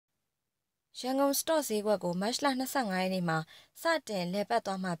ရန်ကုန်စတော့ဈေးကွက်ကိုမတ်လ25ရက်နေ့မှာစတင်လည်ပတ်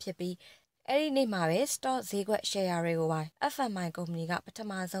သွားမှာဖြစ်ပြီးအဲ့ဒီနေ့မှာပဲစတော့ဈေးကွက်ရှယ်ယာတွေကိုပါ FMI ကုမ္ပဏီကပထ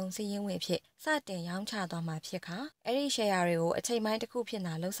မဆုံးစီးရင်ဝင်ဖြစ်စတင်ရောင်းချသွားမှာဖြစ်ခါအဲ့ဒီရှယ်ယာတွေကိုအချိန်ပိုင်းတစ်ခုဖြစ်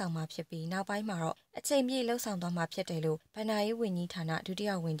သာလှုပ်ဆောင်မှာဖြစ်ပြီးနောက်ပိုင်းမှာတော့အချိန်ပြည့်လှုပ်ဆောင်သွားမှာဖြစ်တယ်လို့ဗဏ္ဍာရေးဝန်ကြီးဌာနဒုတိ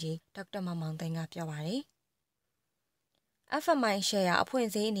ယဝန်ကြီးဒေါက်တာမောင်မောင်သိန်းကပြောပါတယ် FMI ရှယ်ယာအဖွင့်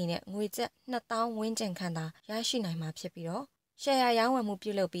ဈေးအနေနဲ့ငွေကျပ်2000ဝန်းကျင်ခန့်သာရရှိနိုင်မှာဖြစ်ပြီးတော့ရှယ်ယာရောင်းဝယ်မှု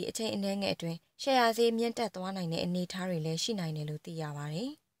ပြုလုပ်ပြီးအချိန်အနည်းငယ်အတွင်းရှယ်ယာဈေးမြင့်တက်သွားနိုင်တဲ့အနေအထားတွေလည်းရှိနိုင်တယ်လို့သိရပါတယ်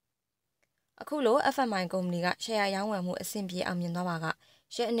။အခုလို FMI ကုမ္ပဏီကရှယ်ယာရောင်းဝယ်မှုအဆင့်ပြေအောင်မြင်သွားပါက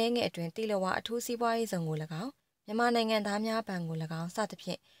ရက်အနည်းငယ်အတွင်းတီလဝါအထူးစီးပွားရေးဇုံကို၎င်းမြန်မာနိုင်ငံသားများဘဏ်ကို၎င်းစသဖြ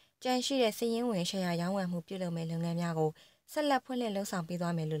င့်ကြန့်ရှိတဲ့စီးရင်ဝင်ရှယ်ယာရောင်းဝယ်မှုပြုလုပ်မဲ့လုပ်ငန်းများကိုဆက်လက်ဖွင့်လှစ်လှုပ်ဆောင်ပေး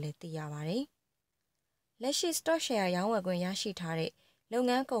သွားမယ်လို့လည်းသိရပါတယ်။လက်ရှိ stock share ရောင်းဝယ်ခွင့်ရရှိထားတဲ့လုပ်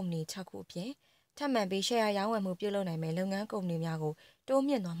ငန်းကုမ္ပဏီ6ခုအပြင်ထပ်မံပြီး share ရောင်းဝယ်မှုပြုလုပ်နိုင်မဲ့လုပ်ငန်းကုမ္ပဏီများကိုတိုး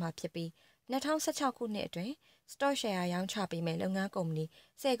မြင့်သွားမှာဖြစ်ပြီး2016ခုနှစ်အတွင်း stock share ရောင်းချပေးမဲ့လုပ်ငန်းကုမ္ပဏီ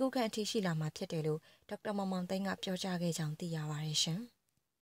10ခုခန့်အထိရှိလာမှာဖြစ်တယ်လို့ဒေါက်တာမောင်မောင်သိန်းကပြောကြားခဲ့ကြောင်းသိရပါတယ်ရှင်။